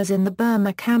battle honours in the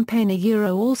Burma Campaign.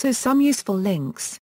 Also some useful links.